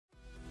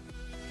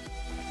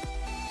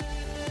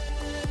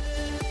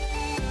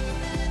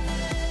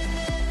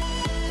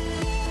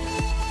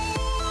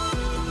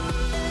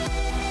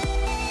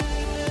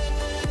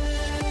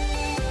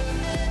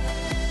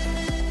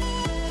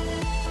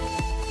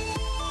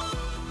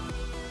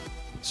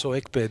So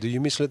Ekpe, do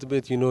you miss a little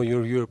bit, your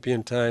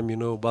European time,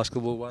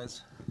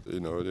 basketball-wise?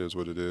 It is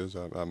what it is.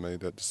 I made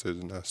that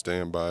decision. I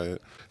stand by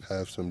it.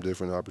 Have some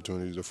different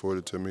opportunities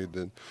afforded to me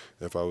than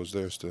if I was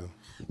there still.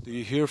 Do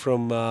you hear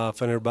from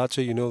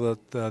Fenerbahce? You know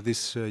that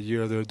this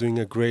year they're doing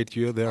a great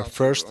year. They are Also,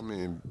 I first.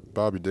 mean,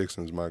 Bobby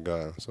Dixon's my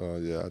guy. So,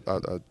 yeah,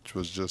 I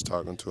was just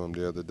talking to him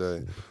the other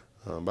day.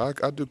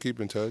 But I do keep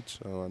in touch.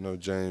 I know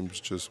James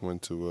just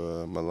went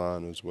to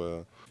Milan as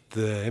well.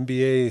 The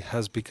NBA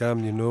has become,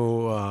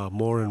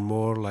 more and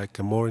more like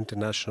a more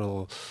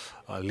international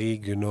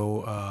league.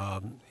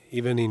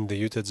 Even in the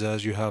Utah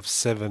Jazz, you have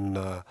seven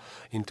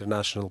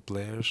international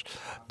players.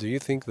 Do you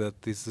think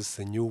that this is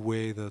the new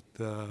way that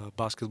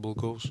basketball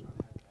goes?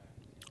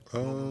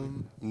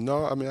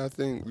 No, I mean, I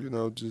think,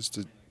 just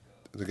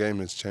the game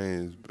has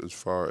changed as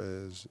far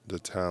as the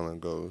talent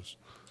goes.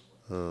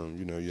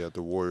 You had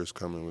the Warriors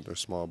coming with their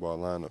small ball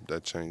lineup.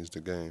 That changed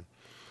the game.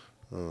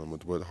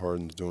 With what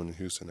Harden's doing in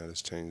Houston, that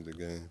has changed the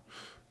game.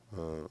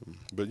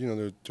 But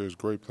there's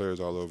great players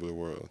all over the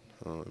world,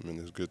 and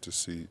it's good to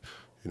see,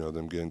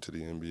 them get into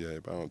the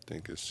NBA. But I don't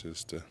think it's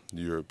just the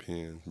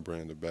European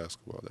brand of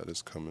basketball that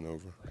is coming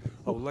over.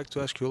 I would like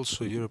to ask you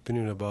also your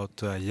opinion about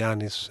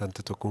Giannis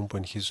Antetokounmpo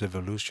and his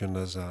evolution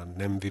as an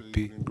He's MVP.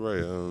 been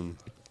great.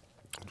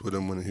 With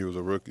him when he was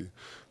a rookie,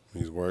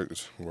 he's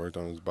worked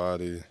on his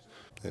body,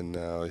 and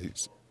now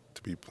he's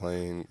to be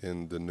playing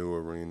in the new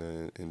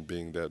arena and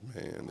being that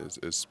man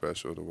is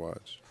special to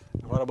watch.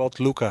 What about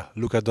Luka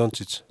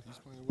Doncic? He's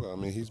playing well. I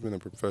mean, he's been a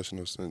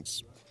professional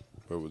since,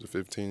 what was it,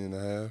 15 and a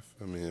half?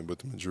 I mean,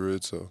 with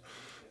Madrid, so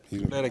he's You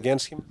been played playing.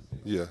 against him?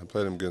 Yeah, I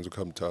played him against a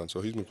couple times,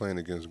 so he's been playing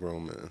against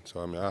grown men.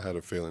 So, I mean, I had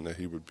a feeling that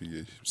he would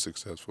be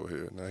successful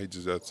here. Now he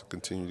just has to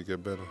continue to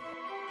get better.